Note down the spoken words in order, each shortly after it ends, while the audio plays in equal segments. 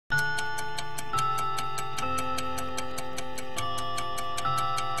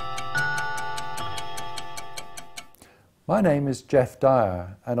My name is Geoff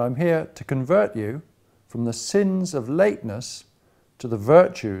Dyer, and I'm here to convert you from the sins of lateness to the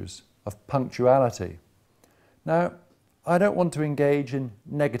virtues of punctuality. Now, I don't want to engage in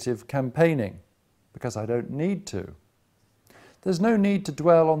negative campaigning, because I don't need to. There's no need to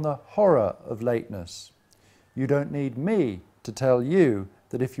dwell on the horror of lateness. You don't need me to tell you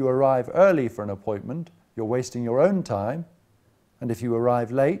that if you arrive early for an appointment, you're wasting your own time, and if you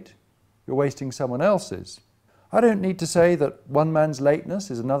arrive late, you're wasting someone else's. I don't need to say that one man's lateness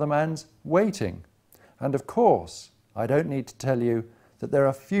is another man's waiting. And of course, I don't need to tell you that there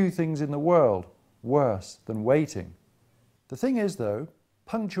are few things in the world worse than waiting. The thing is, though,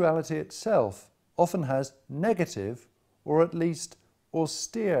 punctuality itself often has negative, or at least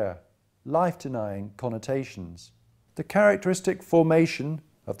austere, life-denying connotations. The characteristic formation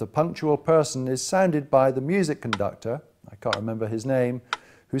of the punctual person is sounded by the music conductor, I can't remember his name,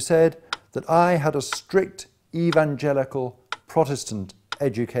 who said that I had a strict evangelical Protestant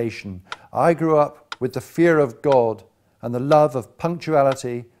education. I grew up with the fear of God and the love of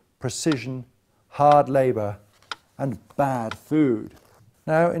punctuality, precision, hard labour and bad food.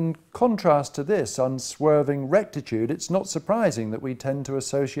 Now, in contrast to this unswerving rectitude, it's not surprising that we tend to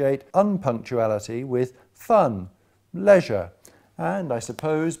associate unpunctuality with fun, leisure, and, I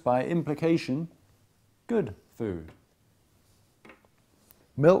suppose, by implication, good food.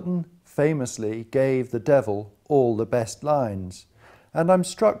 Milton famously gave the devil all the best lines, and I'm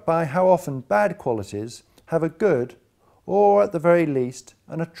struck by how often bad qualities have a good, or at the very least,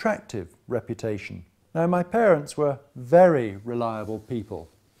 an attractive reputation. Now, my parents were very reliable people.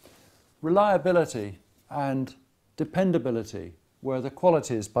 Reliability and dependability were the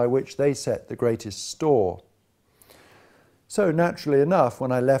qualities by which they set the greatest store. So naturally enough,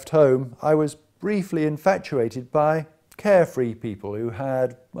 when I left home, I was briefly infatuated by carefree people who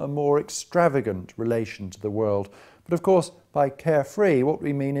had a more extravagant relation to the world. But of course, by carefree, what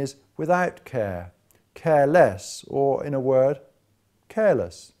we mean is without care, careless, or in a word,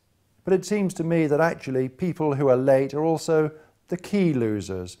 careless. But it seems to me that actually people who are late are also the key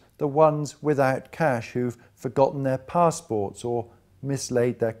losers, the ones without cash who've forgotten their passports or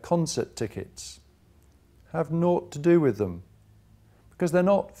mislaid their concert tickets. Have naught to do with them, because they're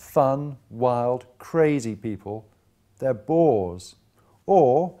not fun, wild, crazy people. They're bores.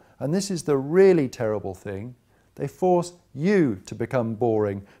 Or, and this is the really terrible thing, they force you to become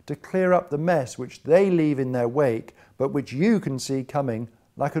boring, to clear up the mess which they leave in their wake, but which you can see coming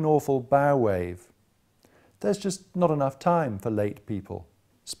like an awful bow wave. There's just not enough time for late people.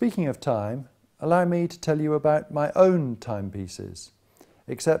 Speaking of time, allow me to tell you about my own timepieces.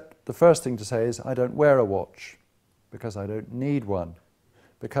 Except the first thing to say is I don't wear a watch, because I don't need one,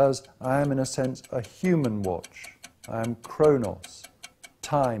 because I am in a sense a human watch. I am Chronos,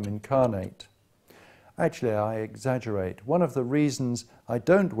 time incarnate. Actually, I exaggerate. One of the reasons I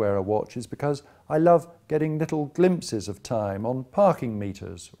don't wear a watch is because I love getting little glimpses of time on parking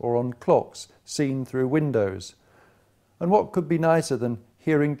meters or on clocks seen through windows. And what could be nicer than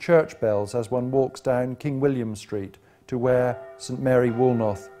hearing church bells as one walks down King William Street to where St Mary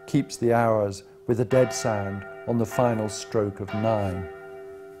Woolnoth keeps the hours with a dead sound on the final stroke of 9.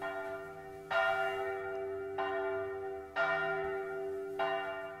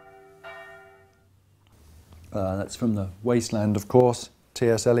 That's from The Wasteland, of course,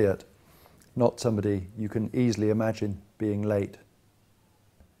 T.S. Eliot. Not somebody you can easily imagine being late.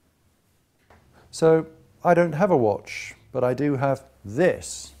 So, I don't have a watch, but I do have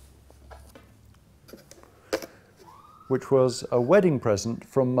this, which was a wedding present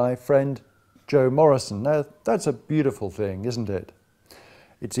from my friend Joe Morrison. Now, that's a beautiful thing, isn't it?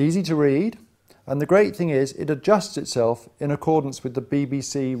 It's easy to read, and the great thing is it adjusts itself in accordance with the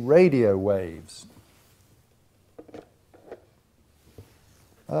BBC radio waves.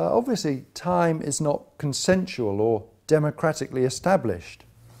 Obviously, time is not consensual or democratically established.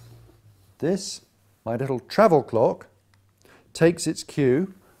 This, my little travel clock, takes its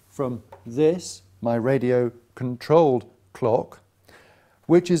cue from this, my radio-controlled clock,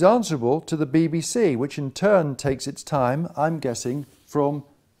 which is answerable to the BBC, which in turn takes its time, I'm guessing, from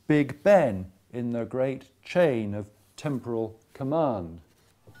Big Ben in the great chain of temporal command.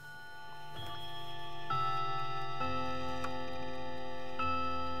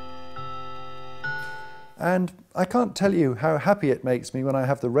 And I can't tell you how happy it makes me when I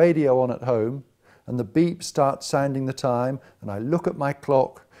have the radio on at home and the beep starts sounding the time and I look at my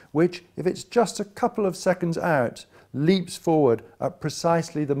clock, which, if it's just a couple of seconds out, leaps forward at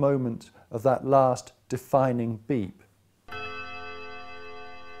precisely the moment of that last defining beep.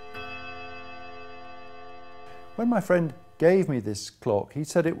 When my friend gave me this clock, he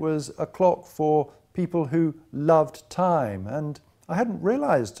said it was a clock for people who loved time. And I hadn't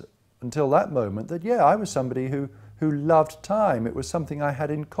realised until that moment that, yeah, I was somebody who loved time. It was something I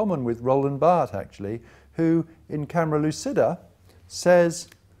had in common with Roland Barthes, actually, who in Camera Lucida says,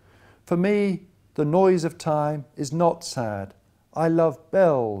 "For me, the noise of time is not sad. I love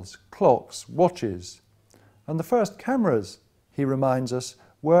bells, clocks, watches." And the first cameras, he reminds us,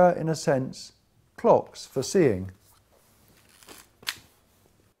 were, in a sense, clocks for seeing.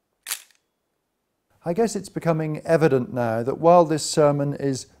 I guess it's becoming evident now that while this sermon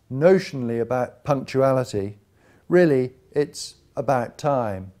is notionally about punctuality, really it's about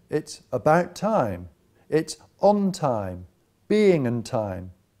time. It's about time. It's on time, being and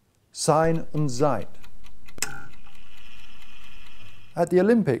time, Sein und Zeit. At the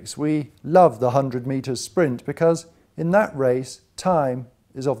Olympics, we love the 100 metres sprint because in that race, time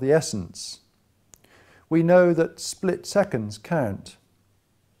is of the essence. We know that split seconds count.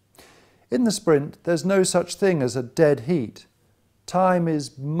 In the sprint, there's no such thing as a dead heat. Time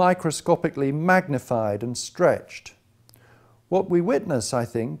is microscopically magnified and stretched. What we witness, I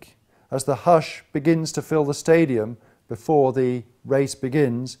think, as the hush begins to fill the stadium before the race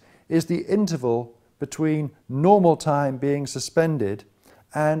begins, is the interval between normal time being suspended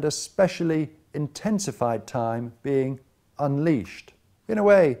and a specially intensified time being unleashed. In a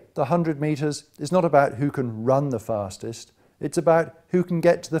way, the 100 metres is not about who can run the fastest, it's about who can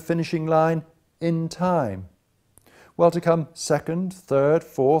get to the finishing line in time. Well, to come second, third,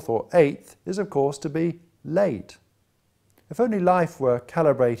 fourth or eighth is of course to be late. If only life were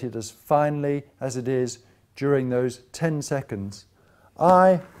calibrated as finely as it is during those 10 seconds,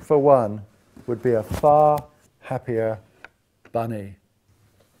 I, for one, would be a far happier bunny.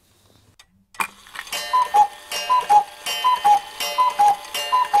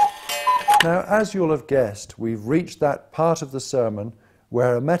 Now, as you'll have guessed, we've reached that part of the sermon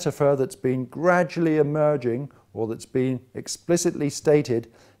where a metaphor that's been gradually emerging, or that's been explicitly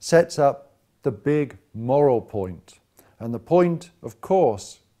stated, sets up the big moral point. And the point, of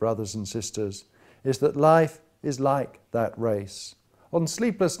course, brothers and sisters, is that life is like that race. On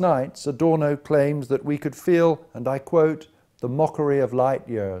sleepless nights, Adorno claims that we could feel, and I quote, the mockery of light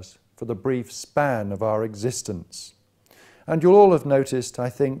years for the brief span of our existence. And you'll all have noticed, I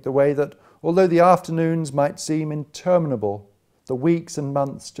think, the way that although the afternoons might seem interminable, the weeks and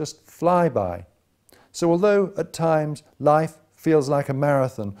months just fly by. So although at times life feels like a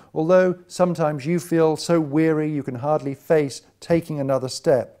marathon, although sometimes you feel so weary you can hardly face taking another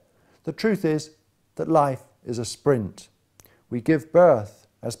step, the truth is that life is a sprint. We give birth,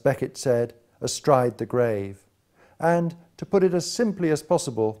 as Beckett said, astride the grave. And to put it as simply as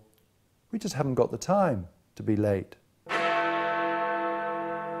possible, we just haven't got the time to be late.